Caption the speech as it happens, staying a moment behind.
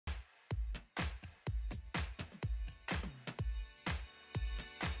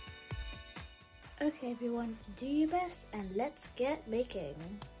Okay everyone, do your best and let's get making.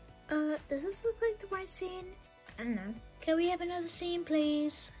 Does this look like the right scene? I don't know. Can we have another scene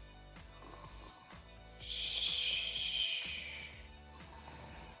please?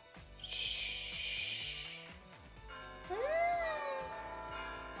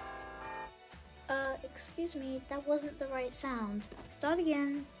 Excuse me, that wasn't the right sound. Start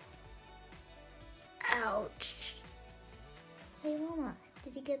again. Ouch. Hey Mama,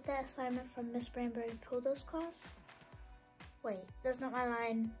 did you get that assignment from Miss Rainbow Poodle's class? Wait, that's not my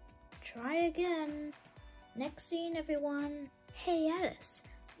line. Try again. Next scene, everyone. Hey Alice,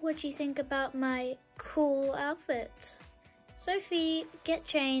 what do you think about my cool outfit? Sophie, get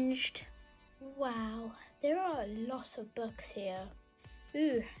changed. Wow, there are a lot of books here.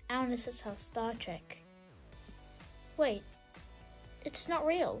 Ooh, I want to set out Star Trek. Wait, it's not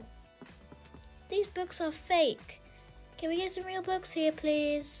real. These books are fake. Can we get some real books here,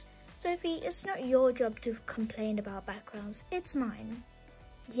 please? Sophie, it's not your job to complain about backgrounds. It's mine.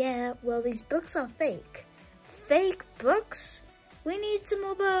 Yeah, well, these books are fake. Fake books? We need some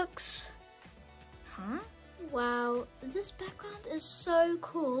more books. Huh? Wow, this background is so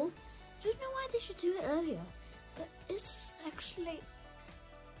cool. I don't know why they should do it earlier, but it's actually...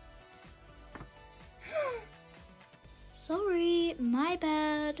 Sorry, my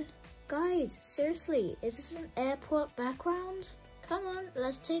bad. Guys, seriously, is this an airport background? Come on,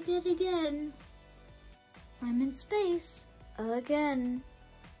 let's take it again. I'm in space, again.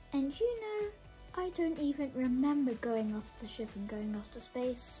 And you know, I don't even remember going off the ship and going off to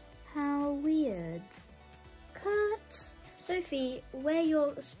space. How weird. Cut. Sophie, wear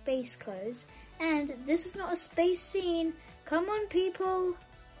your space clothes. And this is not a space scene. Come on, people.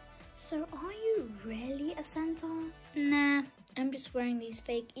 So are you really a Santa? Nah, I'm just wearing these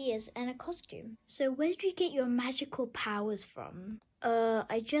fake ears and a costume. So where did you get your magical powers from?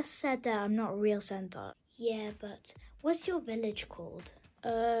 I just said that I'm not real Santa. Yeah, but what's your village called?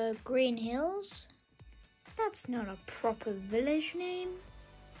 Green Hills? That's not a proper village name.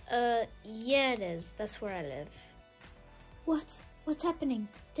 Yeah it is. That's where I live. What? What's happening?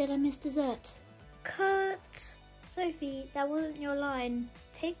 Did I miss dessert? Cut! Sophie, that wasn't your line.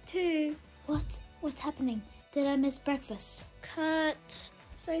 Take 2. What? What's happening? Did I miss breakfast? Cut!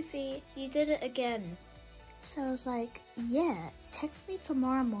 Sophie, you did it again. So I was like, yeah, text me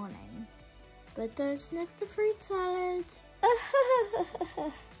tomorrow morning. But don't sniff the fruit salad.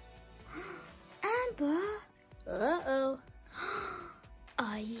 Amber? Uh-oh.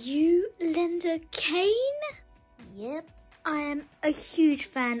 Are you Linda Kane? Yep. I am a huge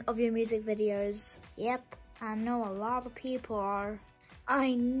fan of your music videos. Yep, I know a lot of people are.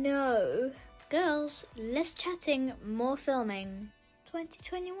 I know. Girls, less chatting, more filming.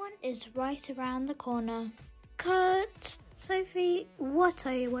 2021 is right around the corner. Cut! Sophie, what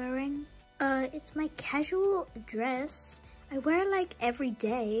are you wearing? It's my casual dress. I wear it like every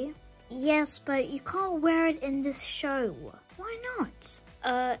day. Yes, but you can't wear it in this show. Why not?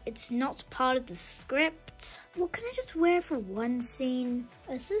 It's not part of the script. Well, can I just wear it for one scene?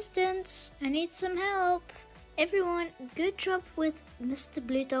 Assistants, I need some help. Everyone, good job with Mr.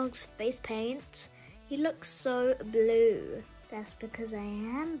 Blue Dog's face paint. He looks so blue. That's because I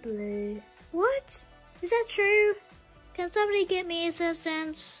am blue. What? Is that true? Can somebody get me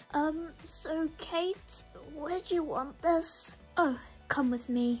assistance? So Kate, where do you want this? Oh, come with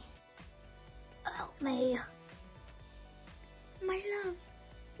me. Help me. My love,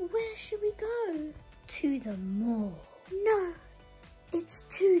 where should we go? To the mall. No, it's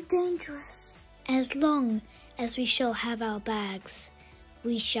too dangerous. As long as we shall have our bags,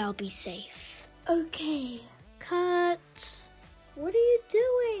 we shall be safe. Okay. Cut. What are you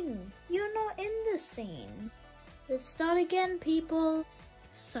doing? You're not in this scene. Let's start again, people.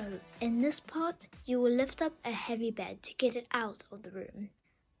 So, in this part, you will lift up a heavy bed to get it out of the room.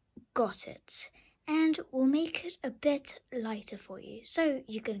 Got it. And we'll make it a bit lighter for you, so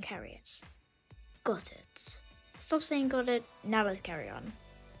you can carry it. Got it. Stop saying got it, now let's carry on.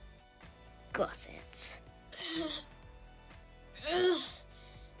 Got it.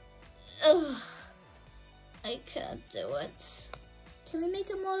 I can't do it. Can we make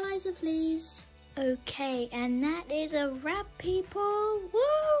it more lighter, please? Okay, and that is a wrap, people.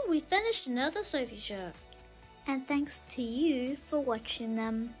 Woo! We finished another Sophie shirt. And thanks to you for watching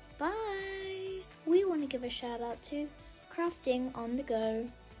them. Bye! We want to give a shout out to Crafting on the Go.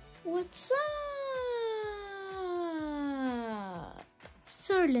 What's up?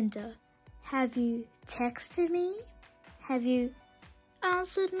 So, Linda, have you texted me? Have you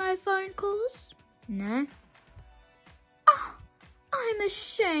answered my phone calls? No? Oh, I'm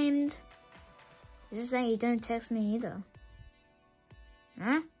ashamed. Is this saying you don't text me either?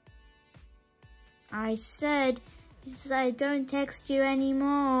 Huh? I said I don't text you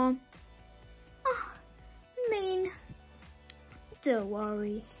anymore. Oh, mean. Don't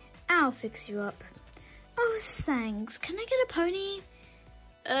worry, I'll fix you up. Oh, thanks. Can I get a pony?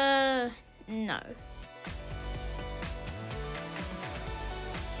 No.